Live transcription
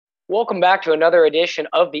Welcome back to another edition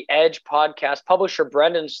of the Edge podcast. Publisher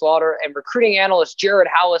Brenden Slaughter and recruiting analyst Jared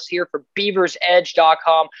Halus here for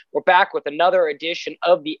BeaversEdge.com. We're back with another edition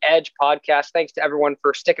of the Edge podcast. Thanks to everyone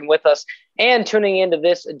for sticking with us and tuning into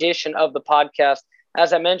this edition of the podcast.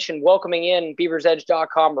 As I mentioned, welcoming in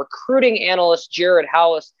BeaversEdge.com recruiting analyst Jared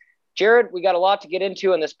Halus. Jared, we got a lot to get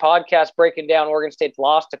into in this podcast, breaking down Oregon State's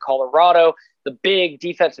loss to Colorado, the big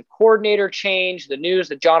defensive coordinator change, the news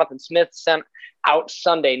that Jonathan Smith sent out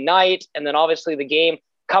Sunday night, and then obviously the game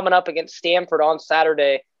coming up against Stanford on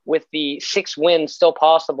Saturday with the 6 wins still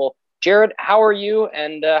possible. Jared, how are you,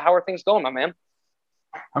 and how are things going, my man?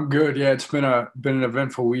 I'm good. Yeah, it's been an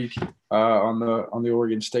eventful week on the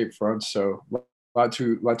Oregon State front, so a lot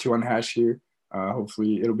to unhash here.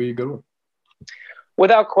 Hopefully, it'll be a good one.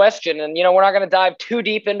 Without question. And, we're not going to dive too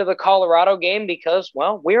deep into the Colorado game because,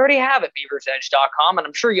 well, we already have it, BeaversEdge.com. And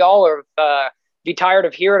I'm sure y'all are be tired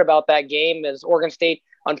of hearing about that game as Oregon State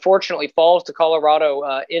unfortunately falls to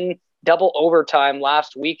Colorado in double overtime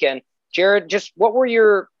last weekend. Jared, just what were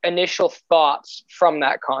your initial thoughts from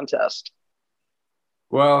that contest?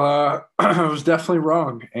 Well, I was definitely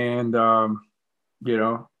wrong. And,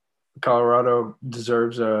 Colorado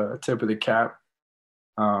deserves a tip of the cap.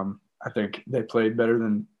 I think they played better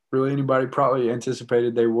than really anybody probably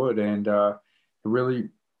anticipated they would, and it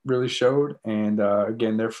really showed. And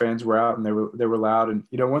again, their fans were out and they were loud. And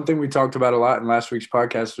one thing we talked about a lot in last week's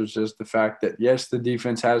podcast was just the fact that yes, the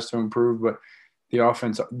defense has to improve, but the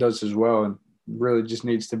offense does as well, and really just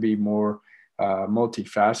needs to be more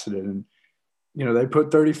multifaceted. And they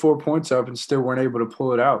put 34 points up and still weren't able to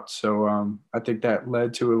pull it out. So I think that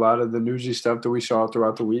led to a lot of the newsy stuff that we saw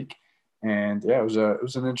throughout the week. And yeah, it was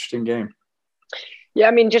an interesting game. Yeah,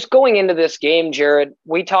 I mean, just going into this game, Jared,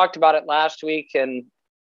 we talked about it last week and,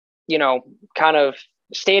 kind of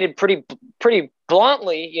stated pretty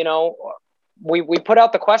bluntly, we put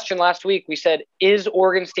out the question last week. We said, is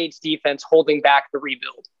Oregon State's defense holding back the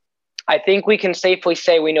rebuild? I think we can safely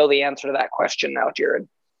say we know the answer to that question now, Jared.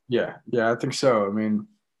 Yeah, I think so. I mean,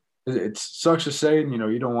 it sucks to say,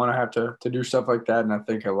 you don't want to have to do stuff like that. And I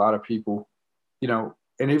think a lot of people,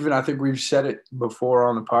 and even I think we've said it before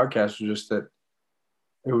on the podcast, just that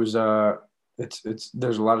it was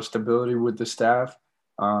there's a lot of stability with the staff.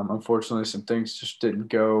 Unfortunately, some things just didn't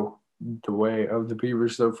go the way of the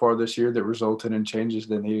Beavers so far this year that resulted in changes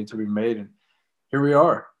that needed to be made. And here we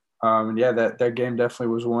are. And yeah, that game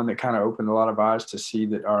definitely was one that kind of opened a lot of eyes to see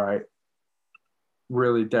that, all right,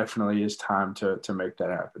 really definitely is time to make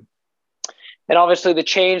that happen. And obviously the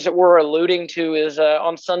change that we're alluding to is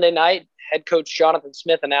on Sunday night, head coach Jonathan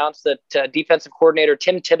Smith announced that defensive coordinator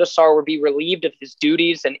Tim Tibesar would be relieved of his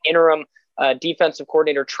duties, and interim defensive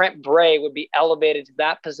coordinator Trent Bray would be elevated to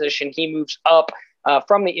that position. He moves up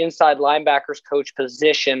from the inside linebackers coach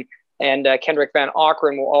position, and Kendrick Van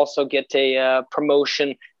Ockeren will also get a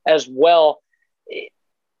promotion as well.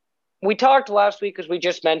 We talked last week, as we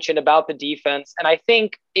just mentioned, about the defense, and I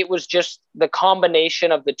think it was just the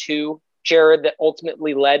combination of the two, Jared, that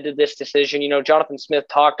ultimately led to this decision. Jonathan Smith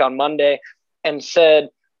talked on Monday and said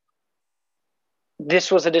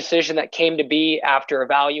this was a decision that came to be after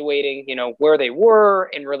evaluating, where they were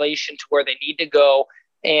in relation to where they need to go.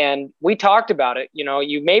 And we talked about it.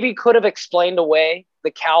 You maybe could have explained away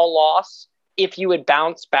the Cal loss if you had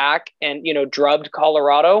bounced back and, drubbed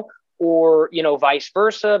Colorado, or, vice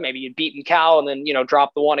versa. Maybe you'd beaten Cal and then,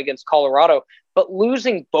 dropped the one against Colorado. But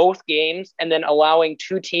losing both games and then allowing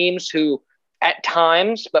two teams who at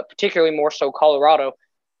times, but particularly more so Colorado,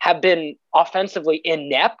 have been offensively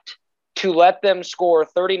inept to let them score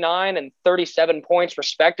 39 and 37 points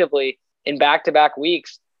respectively in back-to-back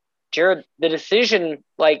weeks. Jared, the decision,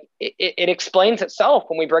 it explains itself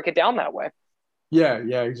when we break it down that way. Yeah,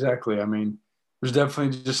 exactly. I mean, there's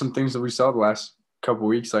definitely just some things that we saw the last couple of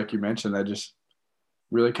weeks, like you mentioned, that just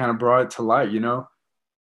really kind of brought it to light.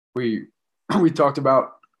 We talked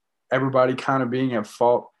about everybody kind of being at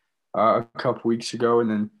fault a couple weeks ago. And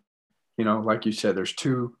then, like you said, there's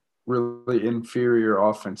two really inferior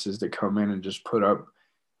offenses that come in and just put up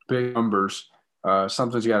big numbers.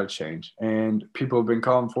 Something's got to change. And people have been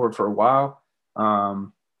calling for it for a while.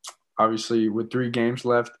 Obviously, with 3 games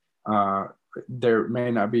left, there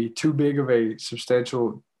may not be too big of a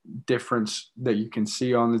substantial difference that you can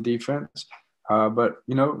see on the defense. But,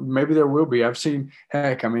 maybe there will be. I've seen, you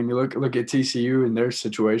look at TCU and their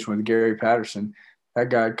situation with Gary Patterson. That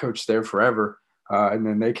guy coached there forever. And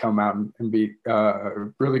then they come out and beat a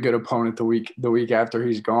really good opponent the week after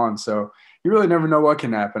he's gone. So you really never know what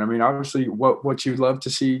can happen. I mean, obviously what you'd love to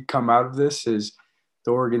see come out of this is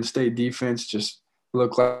the Oregon State defense just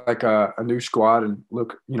look like a new squad and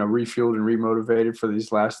look, refueled and remotivated for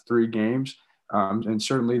these last 3 games. And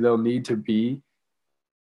certainly they'll need to be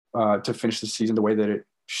to finish the season the way that it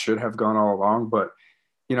should have gone all along. But,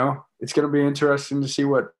 it's going to be interesting to see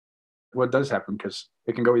what does happen, because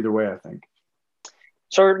it can go either way, I think.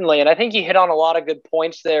 Certainly. And I think you hit on a lot of good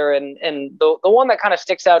points there. And the one that kind of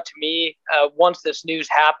sticks out to me once this news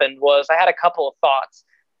happened was I had a couple of thoughts.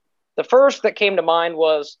 The first that came to mind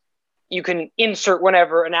was, you can insert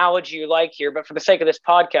whatever analogy you like here, but for the sake of this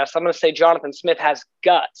podcast, I'm going to say Jonathan Smith has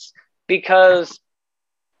guts, because,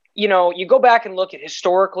 you go back and look at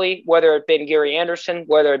historically, whether it been Gary Anderson,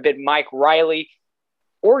 whether it been Mike Riley,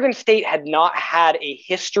 Oregon State had not had a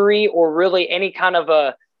history or really any kind of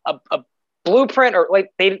a blueprint, or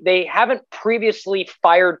like they haven't previously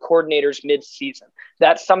fired coordinators mid-season.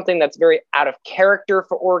 That's something that's very out of character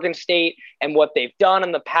for Oregon State and what they've done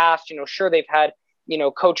in the past. Sure, they've had,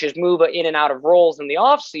 coaches move in and out of roles in the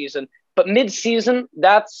offseason, but mid-season,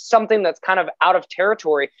 that's something that's kind of out of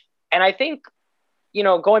territory. And I think,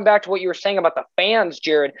 going back to what you were saying about the fans,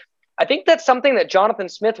 Jared, I think that's something that Jonathan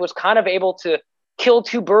Smith was kind of able to kill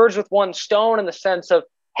two birds with one stone, in the sense of,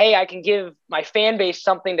 hey, I can give my fan base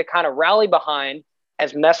something to kind of rally behind,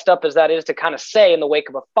 as messed up as that is to kind of say in the wake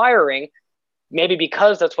of a firing, maybe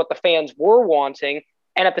because that's what the fans were wanting.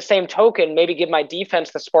 And at the same token, maybe give my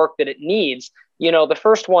defense the spark that it needs. The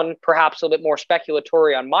first one, perhaps a little bit more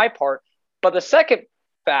speculatory on my part. But the second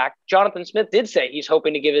fact, Jonathan Smith did say he's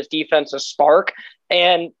hoping to give his defense a spark.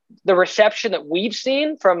 And the reception that we've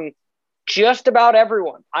seen from just about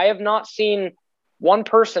everyone, I have not seen one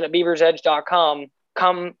person at BeaversEdge.com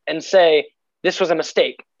come and say, this was a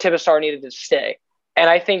mistake, Tibesar needed to stay. And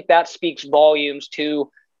I think that speaks volumes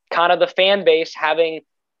to kind of the fan base having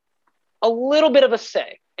a little bit of a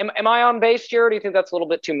say. Am I on base, Jared? Or do you think that's a little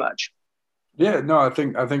bit too much? Yeah, no, I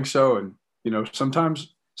think so. And,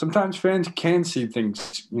 sometimes fans can see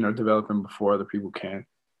things, developing before other people can.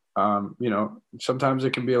 Sometimes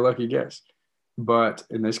it can be a lucky guess. But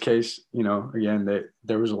in this case, again,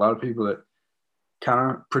 there was a lot of people that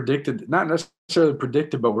kind of predicted, not necessarily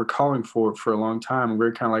predicted, but were calling for it for a long time. And we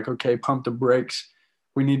are kind of like, okay, pump the brakes.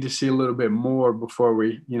 We need to see a little bit more before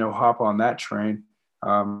we, hop on that train.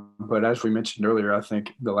 But as we mentioned earlier, I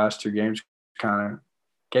think the last two games kind of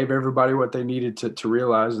gave everybody what they needed to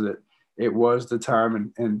realize that it was the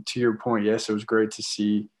time. And to your point, yes, it was great to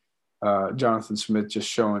see Jonathan Smith just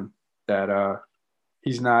showing that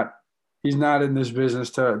he's not in this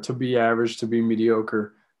business to be average, to be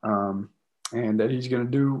mediocre, and that he's going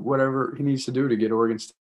to do whatever he needs to do to get Oregon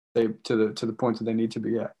State to the point that they need to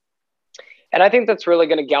be at. And I think that's really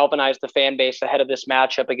going to galvanize the fan base ahead of this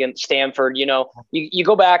matchup against Stanford. You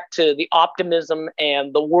go back to the optimism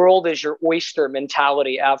and the world is your oyster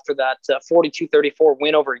mentality after that 42-34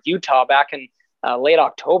 win over Utah back in late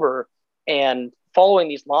October. And following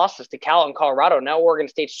these losses to Cal and Colorado, now Oregon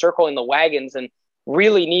State's circling the wagons and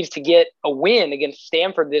really needs to get a win against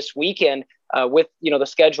Stanford this weekend, with, the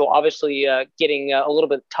schedule obviously getting a little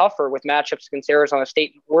bit tougher with matchups against Arizona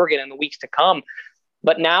State and Oregon in the weeks to come.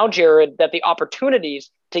 But now, Jared, that the opportunities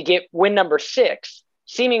to get win number 6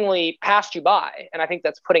 seemingly passed you by, and I think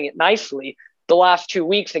that's putting it nicely, the last 2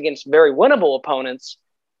 weeks against very winnable opponents,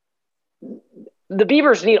 the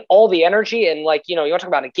Beavers need all the energy. And you want to talk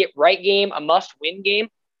about a get-right game, a must-win game,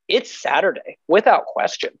 it's Saturday, without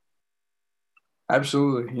question.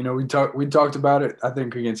 Absolutely. We talked about it, I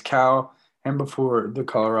think, against Cal and before the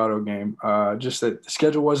Colorado game, just that the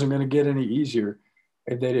schedule wasn't going to get any easier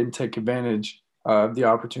if they didn't take advantage of the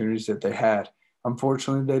opportunities that they had.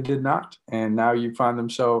 Unfortunately, they did not. And now you find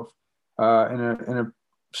themselves in a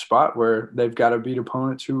spot where they've got to beat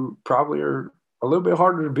opponents who probably are a little bit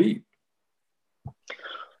harder to beat.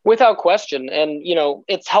 Without question. And,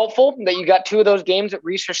 it's helpful that you got 2 of those games at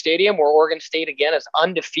Reser Stadium where Oregon State, again, is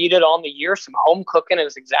undefeated on the year. Some home cooking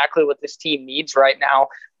is exactly what this team needs right now.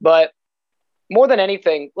 But more than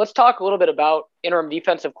anything, let's talk a little bit about interim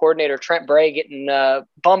defensive coordinator Trent Bray getting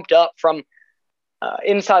bumped up from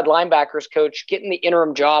inside linebackers coach, getting the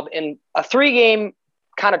interim job in a 3-game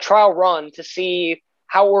kind of trial run to see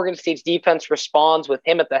how Oregon State's defense responds with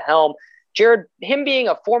him at the helm. Jared, him being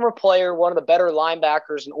a former player, one of the better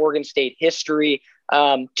linebackers in Oregon State history,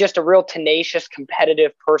 just a real tenacious,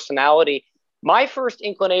 competitive personality. My first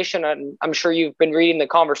inclination, and I'm sure you've been reading the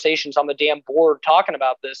conversations on the damn board talking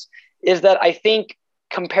about this, is that I think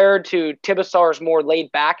compared to Tibesar's more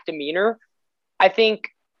laid-back demeanor, I think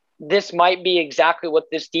this might be exactly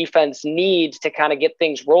what this defense needs to kind of get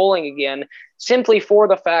things rolling again, simply for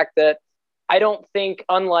the fact that I don't think,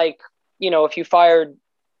 unlike, if you fired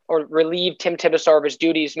or relieved Tim Tibesar of his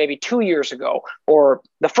duties maybe 2 years ago or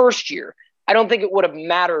the first year, I don't think it would have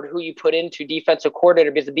mattered who you put into defensive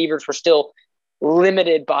coordinator, because the Beavers were still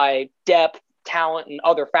limited by depth talent and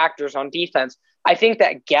other factors on defense. I think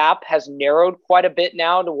that gap has narrowed quite a bit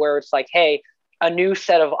now to where it's like, hey, a new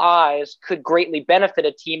set of eyes could greatly benefit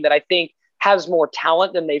a team that I think has more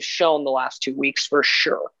talent than they've shown the last 2 weeks for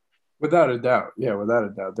sure. Without a doubt. Yeah, without a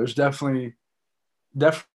doubt. There's definitely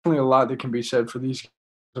a lot that can be said for these.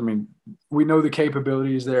 I mean, we know the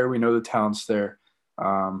capability is there. We know the talent's there.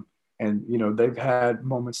 And, you know, they've had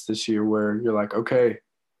moments this year where you're like, okay,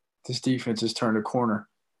 this defense has turned a corner.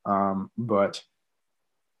 But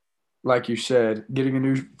like you said, getting a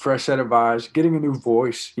new fresh set of eyes, getting a new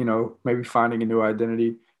voice, you know, maybe finding a new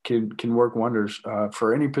identity can work wonders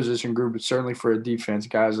for any position group, but certainly for a defense,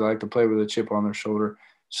 guys that like to play with a chip on their shoulder.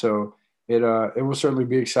 So it will certainly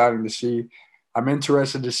be exciting to see. I'm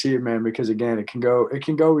interested to see it, man, because again, it can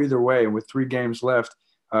go either way. And with 3 games left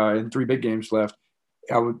and 3 big games left,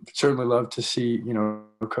 I would certainly love to see, you know,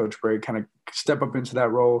 Coach Bray kind of step up into that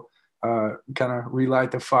role, kind of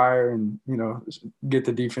relight the fire and, you know, get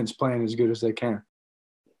the defense playing as good as they can.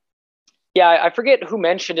 Yeah, I forget who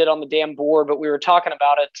mentioned it on the damn board, but we were talking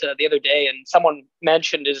about it the other day, and someone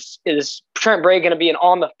mentioned is Trent Bray going to be an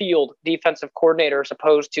on the field defensive coordinator as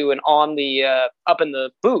opposed to an on the up in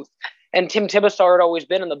the booth? And Tim Tibesar had always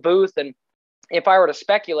been in the booth. And if I were to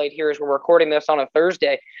speculate here as we're recording this on a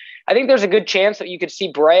Thursday, I think there's a good chance that you could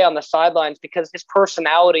see Bray on the sidelines because his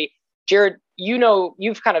personality. Jared, you know,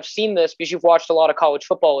 you've kind of seen this because you've watched a lot of college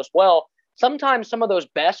football as well. Sometimes some of those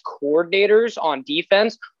best coordinators on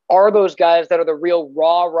defense are those guys that are the real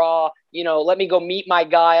raw, you know, let me go meet my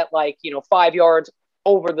guy at 5 yards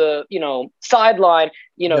over the, sideline,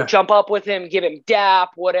 Yeah. Jump up with him, give him dap,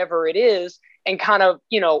 whatever it is, and kind of,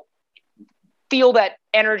 feel that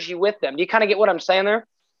energy with them. Do you kind of get what I'm saying there?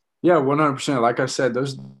 Yeah, 100%. Like I said,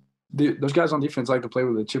 those guys on defense like to play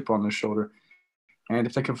with a chip on their shoulder. And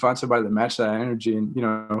if they can find somebody to match that energy and,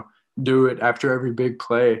 do it after every big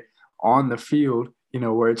play on the field,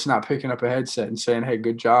 where it's not picking up a headset and saying, hey,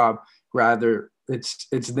 good job. Rather, it's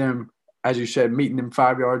them, as you said, meeting them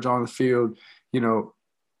 5 yards on the field,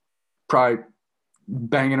 probably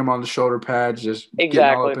banging them on the shoulder pads, just getting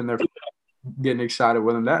all up in there, getting excited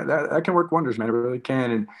with them. That can work wonders, man. It really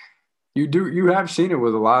can. And you have seen it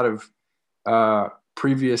with a lot of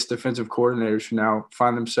previous defensive coordinators who now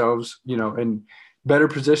find themselves, in better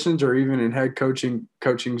positions or even in head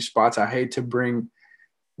coaching spots. I hate to bring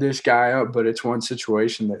this guy up, but it's one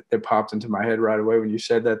situation that popped into my head right away when you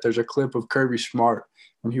said that. There's a clip of Kirby Smart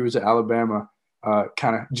when he was at Alabama,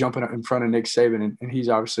 kind of jumping up in front of Nick Saban, and he's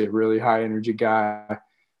obviously a really high energy guy.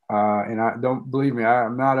 And I don't believe me,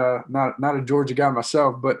 I'm not a Georgia guy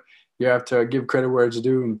myself, but you have to give credit where it's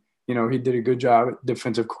due. And he did a good job at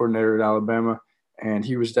defensive coordinator at Alabama, and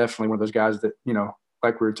he was definitely one of those guys that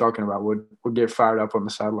like we were talking about, would get fired up on the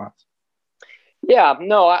sidelines. Yeah,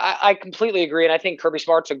 no, I completely agree. And I think Kirby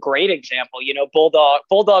Smart's a great example,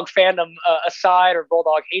 Bulldog fandom aside, or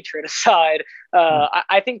Bulldog hatred aside.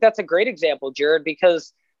 I think that's a great example, Jared,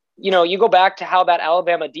 because, you go back to how that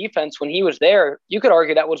Alabama defense, when he was there, you could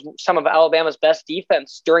argue that was some of Alabama's best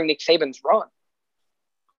defense during Nick Saban's run.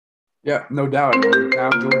 Yeah, no doubt. Now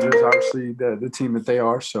Georgia's obviously the team that they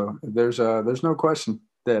are. So there's no question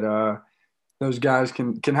that those guys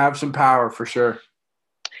can have some power for sure.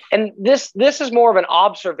 And this is more of an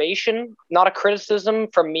observation, not a criticism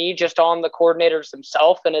from me, just on the coordinators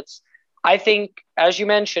themselves. And I think, as you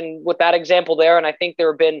mentioned with that example there, and I think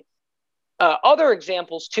there have been other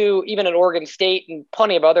examples too, even at Oregon State and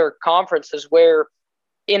plenty of other conferences, where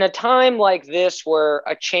in a time like this, where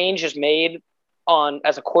a change is made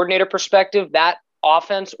as a coordinator perspective, that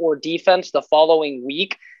offense or defense the following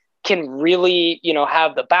week can really,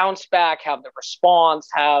 have the bounce back, have the response,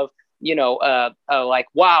 have, like,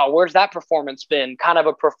 wow, where's that performance been? Kind of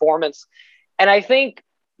a performance. And I think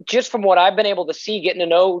just from what I've been able to see, getting to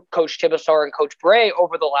know Coach Tibesar and Coach Bray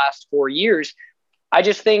over the last 4 years, I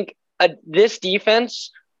just think this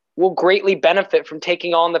defense will greatly benefit from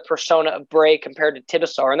taking on the persona of Bray compared to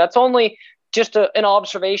Tibesar. And that's only just an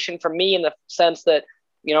observation from me, in the sense that,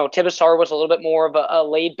 Tibesar was a little bit more of a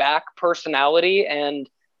laid back personality. And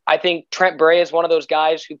I think Trent Bray is one of those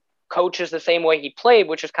guys who coaches the same way he played,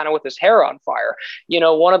 which is kind of with his hair on fire.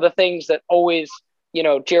 One of the things that always,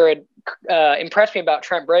 Jared, impressed me about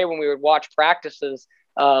Trent Bray when we would watch practices,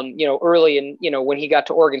 early in, when he got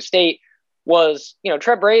to Oregon State, was,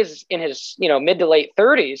 Trent Bray is in his, mid to late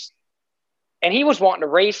 30s, and he was wanting to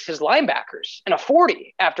race his linebackers in a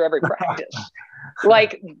 40 after every practice.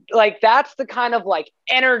 like that's the kind of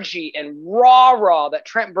energy and raw that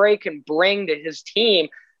Trent Bray can bring to his team.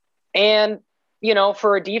 And,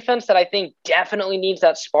 for a defense that I think definitely needs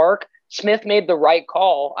that spark, Smith made the right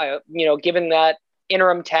call, given that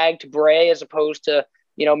interim tag to Bray as opposed to,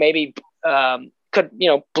 maybe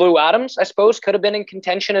Blue Adams, I suppose, could have been in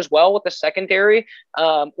contention as well with the secondary,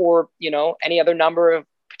 or any other number of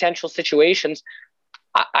potential situations.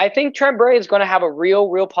 I think Trent Bray is going to have a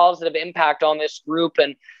real positive impact on this group.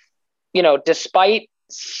 And, despite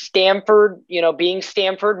Stanford, being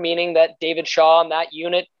Stanford, meaning that David Shaw and that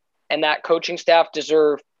unit and that coaching staff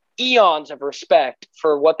deserve eons of respect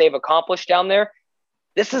for what they've accomplished down there.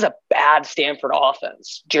 This is a bad Stanford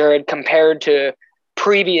offense, Jared, compared to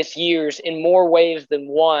previous years in more ways than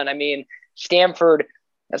one. I mean, Stanford,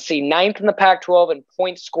 ninth in the Pac-12 in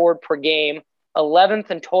points scored per game,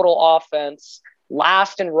 11th in total offense,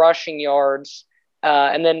 last in rushing yards,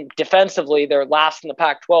 and then defensively, they're last in the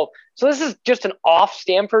Pac-12. So this is just an off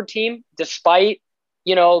Stanford team, despite,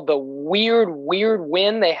 the weird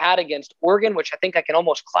win they had against Oregon, which I think I can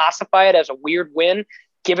almost classify it as a weird win,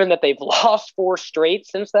 given that they've lost 4 straight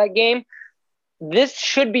since that game. This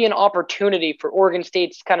should be an opportunity for Oregon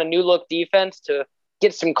State's kind of new look defense to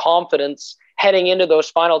get some confidence heading into those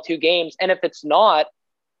final 2 games. And if it's not,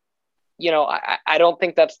 I don't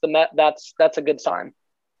think that's a good sign.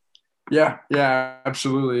 Yeah,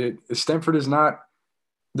 absolutely. Stanford is not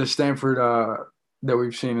the Stanford that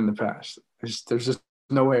we've seen in the past. There's just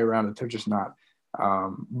no way around it. They're just not.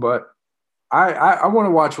 But I want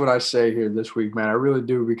to watch what I say here this week, man. I really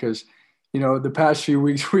do, because the past few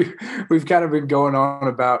weeks we've kind of been going on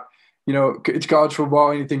about, it's college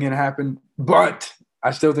football, anything can happen, but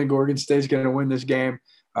I still think Oregon State's going to win this game.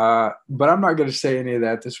 But I'm not going to say any of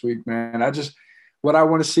that this week, man. What I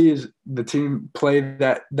want to see is the team play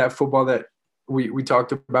that football that we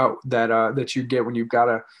talked about, that you get when you've got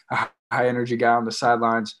a high energy guy on the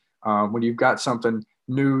sidelines, when you've got something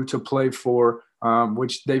new to play for,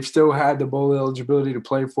 which they've still had the bowl eligibility to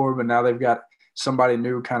play for, but now they've got somebody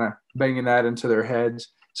new kind of banging that into their heads.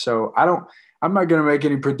 So I'm not going to make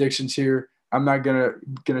any predictions here. I'm not going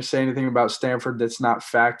to say anything about Stanford that's not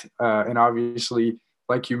fact. And obviously,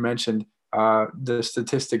 like you mentioned, the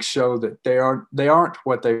statistics show that they aren't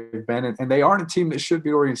what they've been, and they aren't a team that should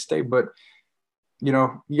beat Oregon State. But you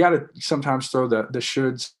got to sometimes throw the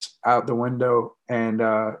shoulds out the window, and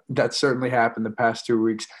that certainly happened the past 2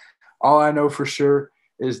 weeks. All I know for sure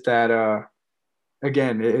is that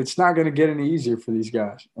again, it's not going to get any easier for these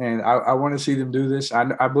guys, and I want to see them do this.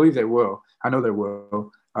 I believe they will. I know they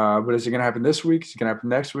will. But is it going to happen this week? Is it going to happen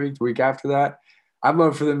next week? The week after that? I'd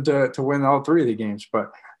love for them to win all 3 of the games,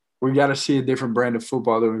 but we got to see a different brand of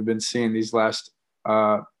football than we've been seeing these last,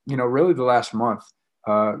 really the last month,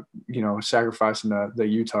 sacrificing the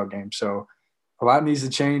Utah game. So a lot needs to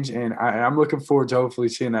change, and I'm looking forward to hopefully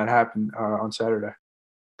seeing that happen on Saturday.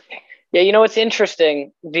 Yeah, it's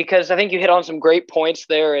interesting because I think you hit on some great points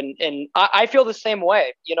there, and I feel the same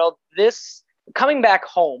way. This coming back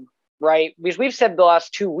home, right? Because we've said the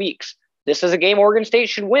last 2 weeks, this is a game Oregon State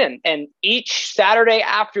should win. And each Saturday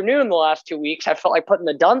afternoon the last 2 weeks, I felt like putting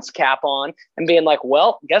the dunce cap on and being like,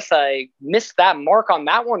 well, guess I missed that mark on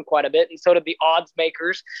that one quite a bit. And so did the odds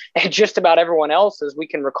makers and just about everyone else. As we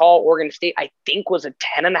can recall, Oregon State, I think, was a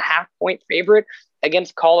 10.5-point favorite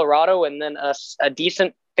against Colorado, and then a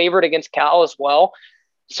decent favorite against Cal as well.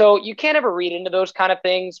 So you can't ever read into those kind of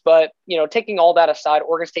things. But, taking all that aside,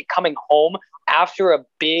 Oregon State coming home after a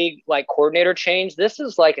big coordinator change, this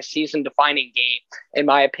is like a season defining game, in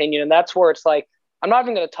my opinion. And that's where it's like, I'm not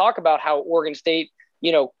even going to talk about how Oregon State,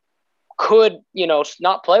 could,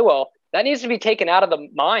 not play well. That needs to be taken out of the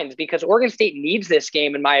minds, because Oregon State needs this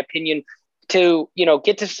game, in my opinion, to,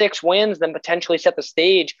 get to 6 wins, then potentially set the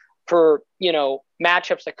stage for,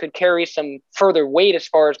 matchups that could carry some further weight as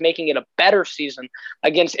far as making it a better season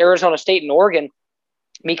against Arizona State and Oregon,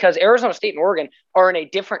 because Arizona State and Oregon are in a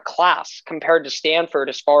different class compared to Stanford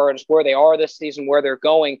as far as where they are this season, where they're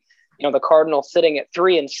going. The Cardinals sitting at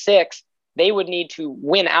 3-6, they would need to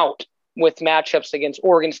win out with matchups against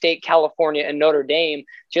Oregon State, California, and Notre Dame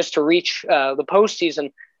just to reach the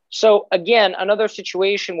postseason. So again, another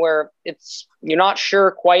situation where you're not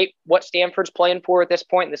sure quite what Stanford's playing for at this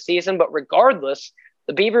point in the season, but regardless,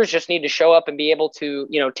 the Beavers just need to show up and be able to,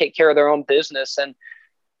 take care of their own business. And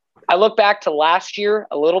I look back to last year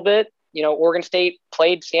a little bit. Oregon State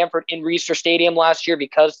played Stanford in Reser Stadium last year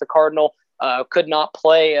because the Cardinal could not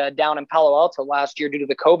play down in Palo Alto last year due to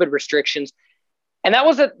the COVID restrictions. And that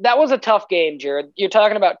was a tough game, Jared. You're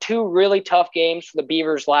talking about 2 really tough games for the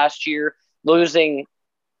Beavers last year, losing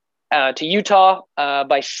to Utah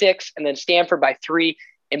by 6 and then Stanford by 3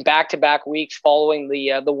 in back-to-back weeks following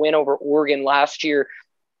the win over Oregon last year.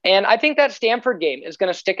 And I think that Stanford game is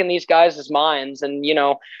going to stick in these guys' minds. And,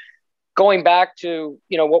 going back to,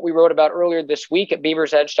 what we wrote about earlier this week at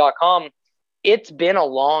BeaversEdge.com, it's been a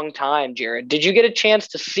long time, Jared. Did you get a chance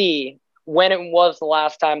to see when it was the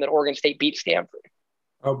last time that Oregon State beat Stanford.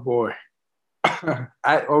 Oh boy.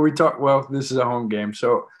 This is a home game.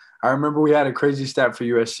 So I remember we had a crazy stat for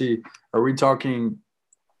USC. Are we talking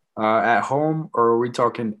at home or are we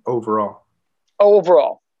talking overall?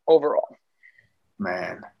 Overall.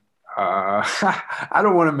 Man, I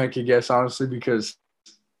don't want to make a guess, honestly, because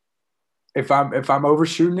if I'm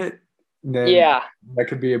overshooting it, then that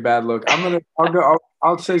could be a bad look.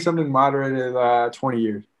 I'll say something moderate at 20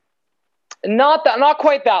 years. Not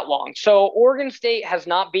quite that long. So Oregon State has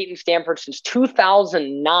not beaten Stanford since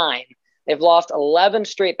 2009. They've lost 11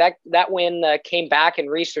 straight. That win came back in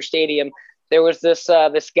Reser Stadium. There was this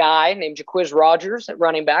guy named Jaquiz Rogers at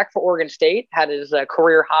running back for Oregon State, had his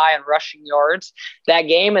career high in rushing yards that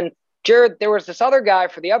game. And Jared, there was this other guy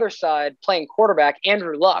for the other side playing quarterback,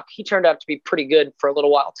 Andrew Luck. He turned out to be pretty good for a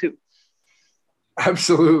little while too.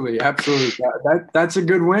 Absolutely. That's a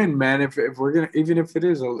good win, man. If we're gonna, even if it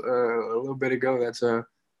is a little bit ago, that's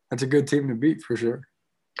a good team to beat for sure.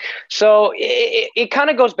 So it kind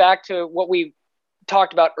of goes back to what we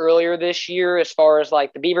talked about earlier this year, as far as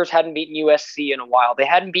like the Beavers hadn't beaten USC in a while, they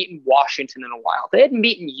hadn't beaten Washington in a while, they hadn't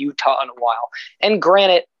beaten Utah in a while. And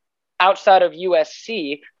granted, outside of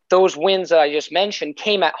USC, those wins that I just mentioned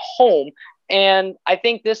came at home. And I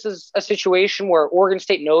think this is a situation where Oregon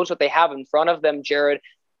State knows what they have in front of them, Jared.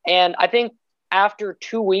 And I think after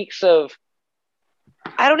 2 weeks of,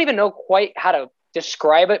 I don't even know quite how to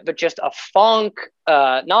describe it, but just a funk,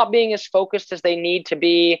 not being as focused as they need to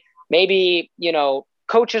be, maybe,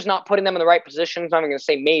 coaches not putting them in the right positions. I'm not going to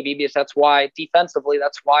say maybe, because that's why defensively,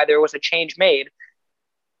 that's why there was a change made.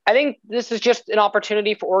 I think this is just an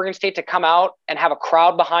opportunity for Oregon State to come out and have a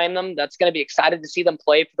crowd behind them that's going to be excited to see them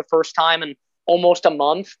play for the first time in almost a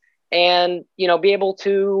month and, be able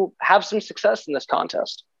to have some success in this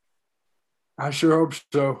contest. I sure hope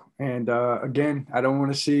so. And again, I don't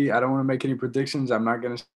want to make any predictions. I'm not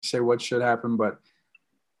going to say what should happen, but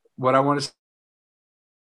what I want to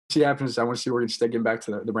see happen is I want to see Oregon State getting back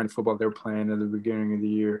to the brand of football they were playing at the beginning of the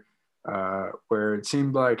year, where it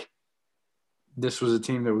seemed like this was a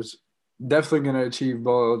team that was definitely going to achieve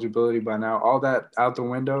bowl eligibility by now. All that out the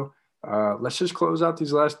window. Let's just close out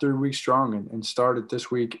these last 3 weeks strong and start it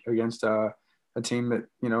this week against a team that,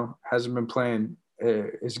 hasn't been playing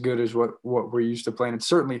as good as what we're used to playing. It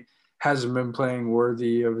certainly hasn't been playing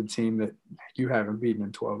worthy of a team that you haven't beaten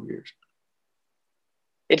in 12 years.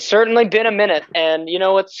 It's certainly been a minute. And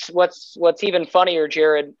what's even funnier,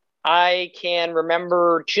 Jared, I can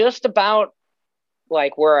remember just about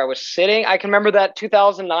like where I was sitting. I can remember that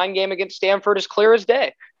 2009 game against Stanford as clear as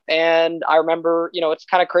day. And I remember, it's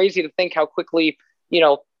kind of crazy to think how quickly,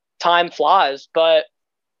 time flies. But,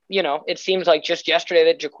 it seems like just yesterday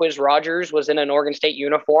that Jaquiz Rogers was in an Oregon State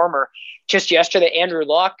uniform, or just yesterday Andrew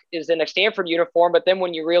Luck is in a Stanford uniform. But then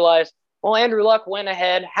when you realize, well, Andrew Luck went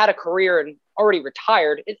ahead, had a career, and already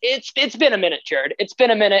retired, it's been a minute, Jared. It's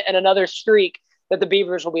been a minute, and another streak that the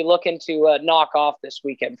Beavers will be looking to knock off this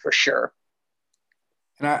weekend for sure.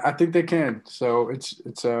 And I think they can. So it's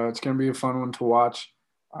going to be a fun one to watch.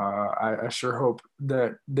 I sure hope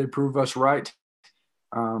that they prove us right.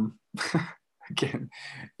 Again,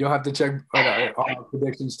 you'll have to check all our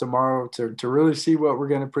predictions tomorrow to really see what we're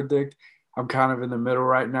going to predict. I'm kind of in the middle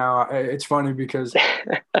right now. It's funny because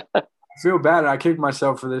I feel bad. I kick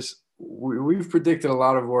myself for this. We've predicted a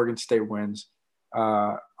lot of Oregon State wins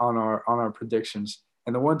on our predictions,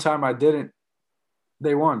 and the one time I didn't,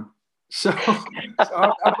 they won. So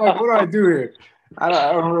I'm like, what do I do here? I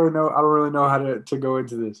don't really know. I don't really know how to go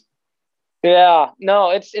into this. Yeah, no,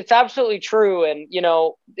 it's absolutely true. And,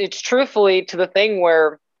 it's truthfully to the thing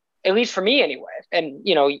where, at least for me anyway, and,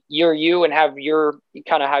 you're you and have your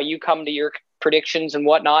kind of how you come to your predictions and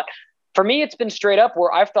whatnot. For me, it's been straight up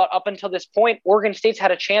where I've thought up until this point, Oregon State's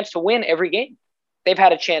had a chance to win every game. They've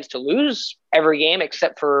had a chance to lose every game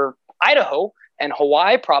except for Idaho and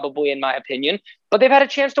Hawaii, probably, in my opinion. But they've had a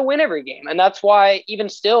chance to win every game. And that's why even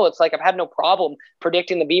still, it's like I've had no problem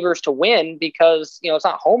predicting the Beavers to win because, it's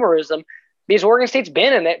not homerism. Because Oregon State's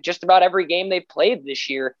been in it just about every game they've played this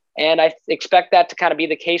year. And I expect that to kind of be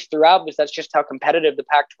the case throughout because that's just how competitive the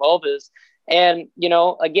Pac-12 is. And,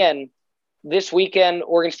 again, this weekend,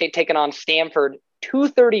 Oregon State taking on Stanford,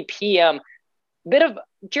 2:30 p.m.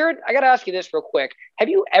 Jared, I got to ask you this real quick. Have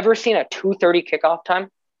you ever seen a 2:30 kickoff time?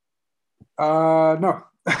 No.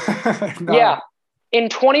 No. Yeah. In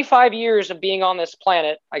 25 years of being on this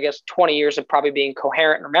planet, I guess 20 years of probably being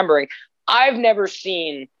coherent and remembering, I've never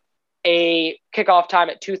seen a kickoff time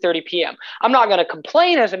at 2:30 p.m. I'm not going to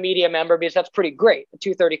complain as a media member because that's pretty great. The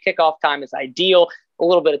 2:30 kickoff time is ideal. A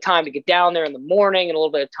little bit of time to get down there in the morning and a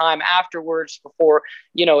little bit of time afterwards before,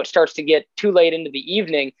 it starts to get too late into the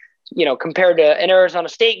evening. compared to an Arizona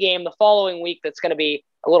State game the following week that's going to be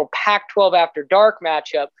a little Pac-12 after dark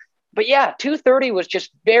matchup. But yeah, 2:30 was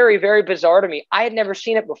just very, very bizarre to me. I had never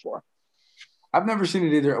seen it before. I've never seen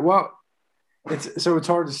it either. Well, it's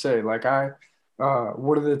hard to say. Like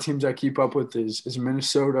one of the teams I keep up with is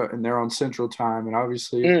Minnesota, and they're on Central Time, and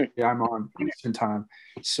obviously I'm on Eastern Time.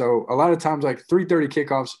 So a lot of times, like 3:30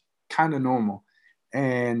 kickoffs, kind of normal,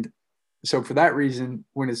 and so for that reason,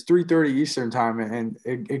 when it's 3:30 Eastern Time and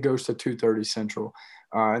it goes to 2:30 Central,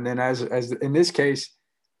 and then as in this case,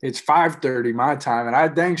 it's 5:30 my time, and I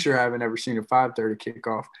dang sure haven't ever seen a 5:30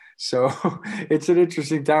 kickoff. So it's an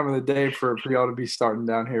interesting time of the day for y'all to be starting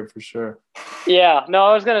down here for sure. Yeah, no,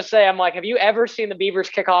 I was going to say, I'm like, have you ever seen the Beavers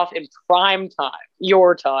kick off in prime time,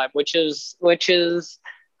 your time, which is,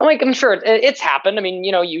 I'm like, I'm sure it's happened. I mean,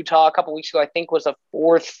 Utah a couple weeks ago, I think was a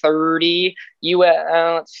 4:30.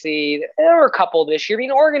 Let's see, there were a couple this year. I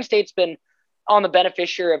mean, Oregon State's been on the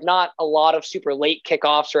beneficiary of not a lot of super late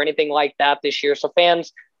kickoffs or anything like that this year. So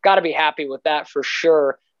fans got to be happy with that for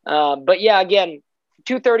sure. But yeah, again,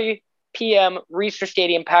 2:30 p.m. Reser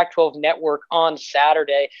Stadium, Pac-12 Network on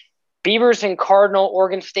Saturday. Beavers and Cardinal,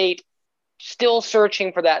 Oregon State still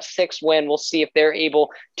searching for that 6th win. We'll see if they're able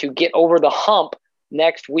to get over the hump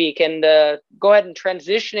next week. And go ahead and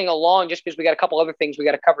transitioning along, just because we got a couple other things we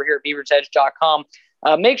got to cover here at BeaversEdge.com.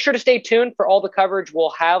 Make sure to stay tuned for all the coverage we'll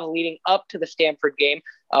have leading up to the Stanford game.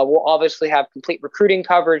 We'll obviously have complete recruiting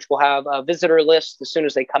coverage. We'll have visitor lists as soon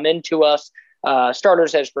as they come into us,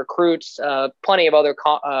 starters as recruits, plenty of other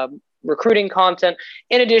recruiting content.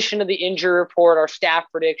 In addition to the injury report, our staff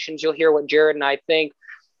predictions, you'll hear what Jared and I think.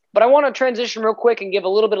 But I want to transition real quick and give a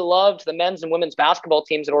little bit of love to the men's and women's basketball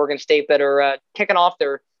teams at Oregon State that are kicking off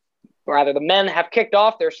the men have kicked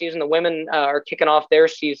off their season. The women are kicking off their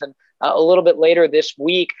season a little bit later this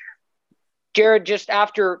week. Jared, just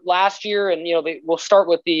after last year, and we'll start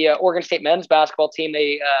with the Oregon State men's basketball team.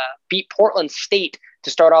 They beat Portland State to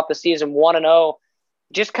start off the season 1-0.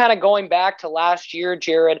 Just kind of going back to last year,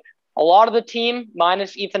 Jared, a lot of the team,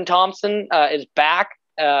 minus Ethan Thompson, is back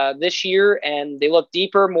this year, and they look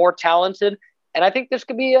deeper, more talented. And I think this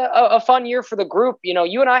could be a fun year for the group.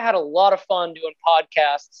 You and I had a lot of fun doing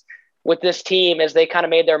podcasts with this team as they kind of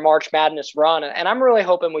made their March Madness run. And I'm really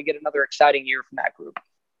hoping we get another exciting year from that group.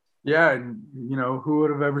 Yeah, and who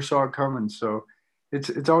would have ever saw it coming? So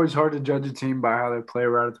it's always hard to judge a team by how they play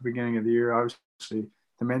right at the beginning of the year. Obviously,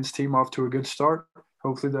 the men's team off to a good start.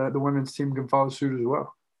 Hopefully the women's team can follow suit as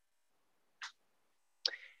well.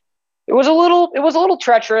 It was a little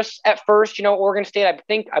treacherous at first. Oregon State,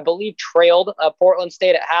 I believe, trailed Portland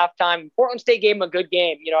State at halftime. Portland State gave them a good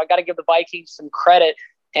game. I got to give the Vikings some credit.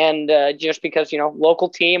 And just because, local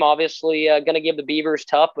team, obviously going to give the Beavers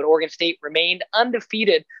tough, but Oregon State remained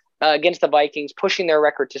undefeated against the Vikings, pushing their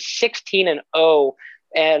record to 16-0.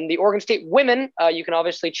 And the Oregon State women, you can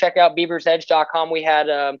obviously check out BeaversEdge.com. We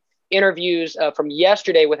had interviews from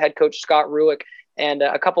yesterday with head coach Scott Ruick and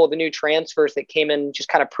a couple of the new transfers that came in, just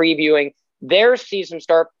kind of previewing their season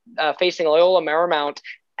start facing Loyola Marymount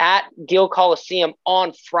at Gill Coliseum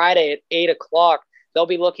on Friday at 8:00. They'll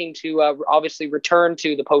be looking to obviously return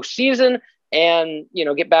to the postseason and,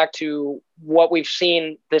 get back to what we've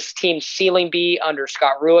seen this team's ceiling be under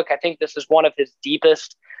Scott Ruick. I think this is one of his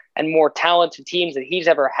deepest and more talented teams that he's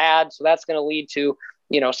ever had. So that's going to lead to,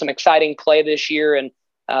 some exciting play this year. And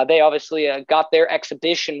they obviously got their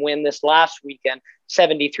exhibition win this last weekend,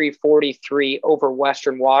 73-43 over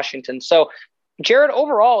Western Washington. So, Jared,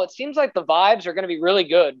 overall, it seems like the vibes are going to be really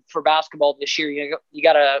good for basketball this year. You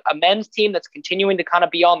got a men's team that's continuing to kind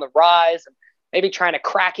of be on the rise and maybe trying to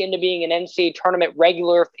crack into being an NCAA tournament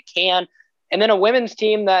regular if they can. And then a women's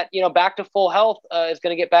team that, back to full health is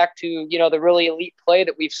going to get back to, the really elite play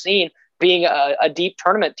that we've seen, being a deep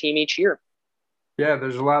tournament team each year. Yeah,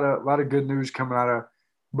 there's a lot of good news coming out of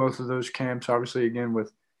both of those camps. Obviously, again,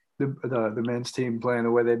 with the men's team playing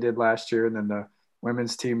the way they did last year, and then the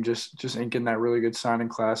women's team just inking that really good signing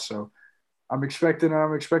class. So I'm expecting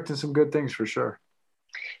some good things for sure.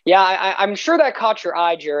 Yeah, I'm sure that caught your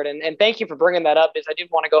eye, Jared, and thank you for bringing that up, because I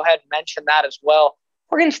did want to go ahead and mention that as well.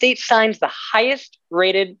 Oregon State signs the highest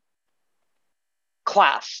rated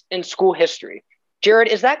class in school history. Jared,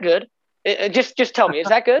 is that good? Just tell me, is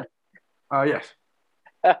that good? Yes.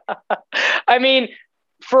 I mean,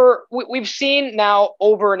 we've seen now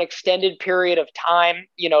over an extended period of time,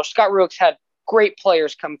 Scott Ruick's had great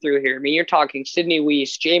players come through here. I mean, you're talking Sydney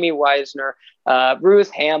Weiss, Jamie Weisner,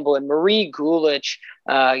 Ruth Hamblin, Marie Gulich,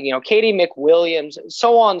 Katie McWilliams,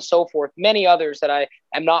 so on and so forth. Many others that I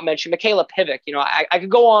am not mentioning. Michaela Pivick, I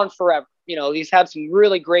could go on forever. He's had some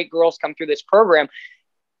really great girls come through this program.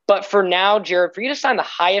 But for now, Jared, for you to sign the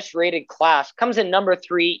highest rated class, comes in number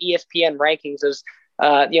 3 ESPN rankings as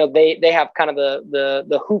they have kind of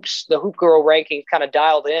the hoop girl rankings kind of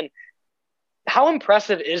dialed in. How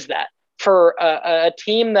impressive is that for a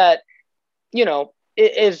team that,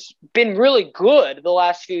 has been really good the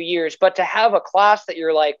last few years, but to have a class that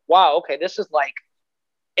you're like, wow, okay, this is like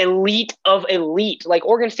elite of elite. Like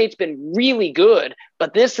Oregon State's been really good,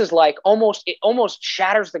 but this is like it almost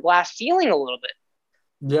shatters the glass ceiling a little bit.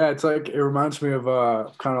 Yeah, it's like it reminds me of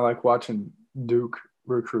kind of like watching Duke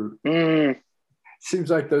recruit.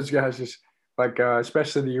 Seems like those guys just like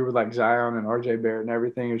especially the year with like Zion and RJ Barrett and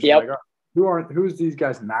everything. It's just like, oh, who's these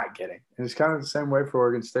guys not getting? And it's kind of the same way for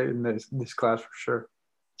Oregon State in this class for sure.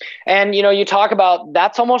 And, you talk about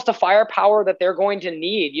that's almost the firepower that they're going to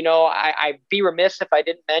need. I'd be remiss if I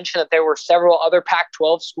didn't mention that there were several other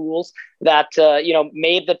Pac-12 schools that,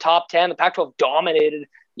 made the top 10. The Pac-12 dominated,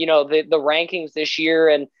 the rankings this year.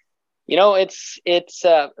 And, it's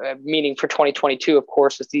meaning for 2022, of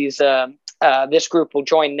course, as this group will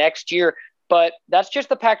join next year. But that's just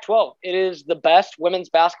the Pac-12. It is the best women's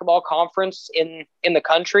basketball conference in the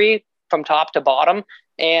country from top to bottom.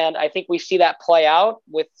 And I think we see that play out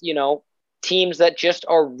with, teams that just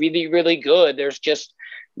are really, really good. There's just,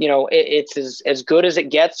 it's as good as it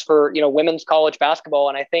gets for, women's college basketball.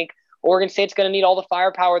 And I think Oregon State's going to need all the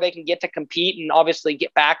firepower they can get to compete and obviously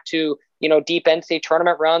get back to, deep NCAA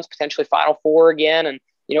tournament runs, potentially Final Four again, and,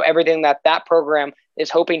 everything that program is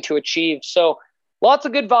hoping to achieve. So lots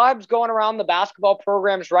of good vibes going around the basketball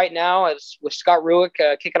programs right now, as with Scott Ruick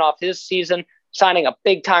kicking off his season, signing a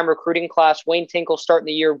big-time recruiting class. Wayne Tinkle starting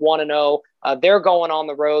the year 1-0. They're going on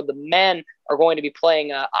the road. The men are going to be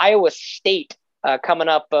playing Iowa State coming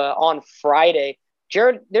up on Friday.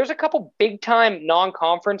 Jared, there's a couple big-time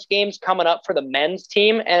non-conference games coming up for the men's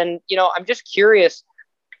team. And, I'm just curious,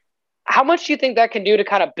 how much do you think that can do to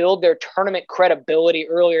kind of build their tournament credibility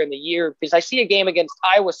earlier in the year? Because I see a game against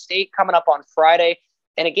Iowa State coming up on Friday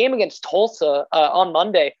and a game against Tulsa on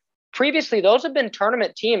Monday. Previously, those have been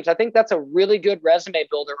tournament teams. I think that's a really good resume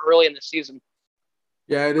builder early in the season.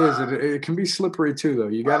 Yeah, it is. It can be slippery too, though.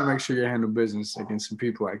 You got to make sure you handle business against some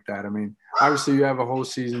people like that. I mean, obviously you have a whole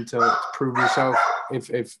season to prove yourself if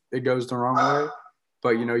it goes the wrong way.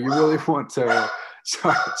 But, you really want to –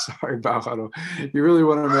 sorry, Bow. You really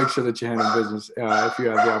want to make sure that you handle business if you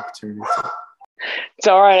have the opportunity to. It's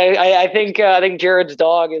all right. I think Jared's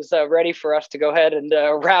dog is ready for us to go ahead and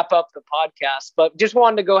wrap up the podcast. But just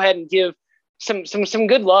wanted to go ahead and give some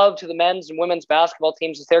good love to the men's and women's basketball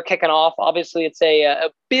teams as they're kicking off. Obviously, it's a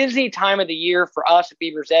busy time of the year for us at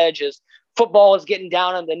BeaversEdge as football is getting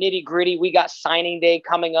down on the nitty gritty. We got signing day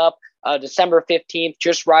coming up December 15th,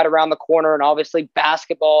 just right around the corner. And obviously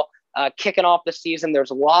basketball kicking off the season.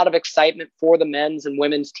 There's a lot of excitement for the men's and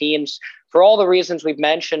women's teams for all the reasons we've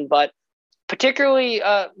mentioned, but particularly,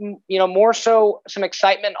 more so some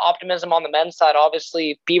excitement, optimism on the men's side.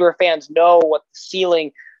 Obviously, Beaver fans know what the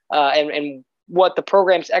ceiling and what the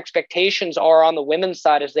program's expectations are on the women's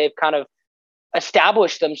side as they've kind of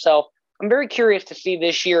established themselves. I'm very curious to see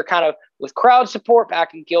this year, kind of with crowd support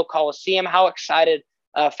back in Gill Coliseum, how excited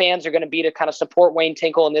fans are going to be to kind of support Wayne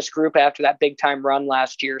Tinkle and this group after that big time run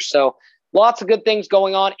last year. So lots of good things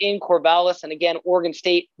going on in Corvallis. And again, Oregon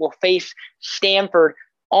State will face Stanford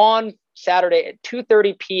on Saturday at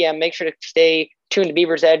 2:30 p.m. Make sure to stay tuned to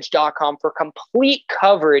BeaversEdge.com for complete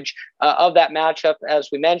coverage of that matchup. As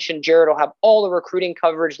we mentioned, Jared will have all the recruiting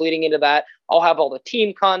coverage leading into that. I'll have all the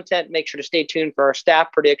team content. Make sure to stay tuned for our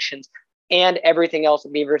staff predictions and everything else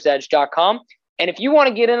at BeaversEdge.com. And if you want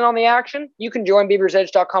to get in on the action, you can join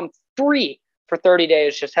BeaversEdge.com free for 30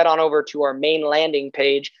 days. Just head on over to our main landing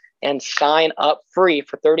page and sign up free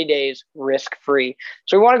for 30 days, risk-free.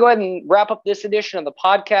 So we want to go ahead and wrap up this edition of the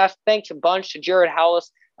podcast. Thanks a bunch to Jared Halus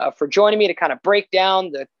for joining me to kind of break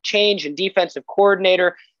down the change in defensive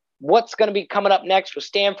coordinator, what's going to be coming up next with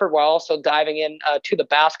Stanford, while also diving in to the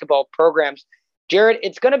basketball programs. Jared,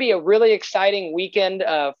 it's going to be a really exciting weekend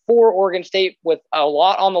for Oregon State with a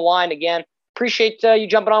lot on the line again. Appreciate you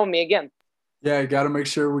jumping on with me again. Yeah, you got to make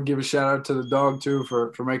sure we give a shout out to the dog too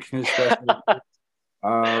for making his special.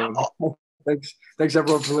 Thanks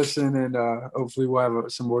everyone for listening, and hopefully we'll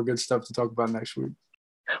have some more good stuff to talk about next week.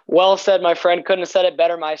 Well said, my friend. Couldn't have said it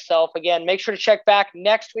better myself. Again, make sure to check back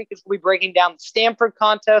next week as we'll be breaking down the Stanford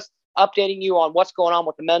contest, updating you on what's going on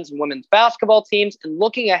with the men's and women's basketball teams, and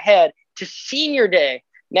looking ahead to Senior Day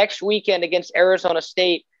next weekend against Arizona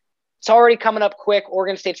State. It's already coming up quick.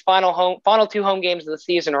 Oregon State's final 2 home games of the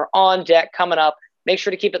season are on deck coming up. Make sure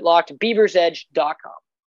to keep it locked to BeaversEdge.com.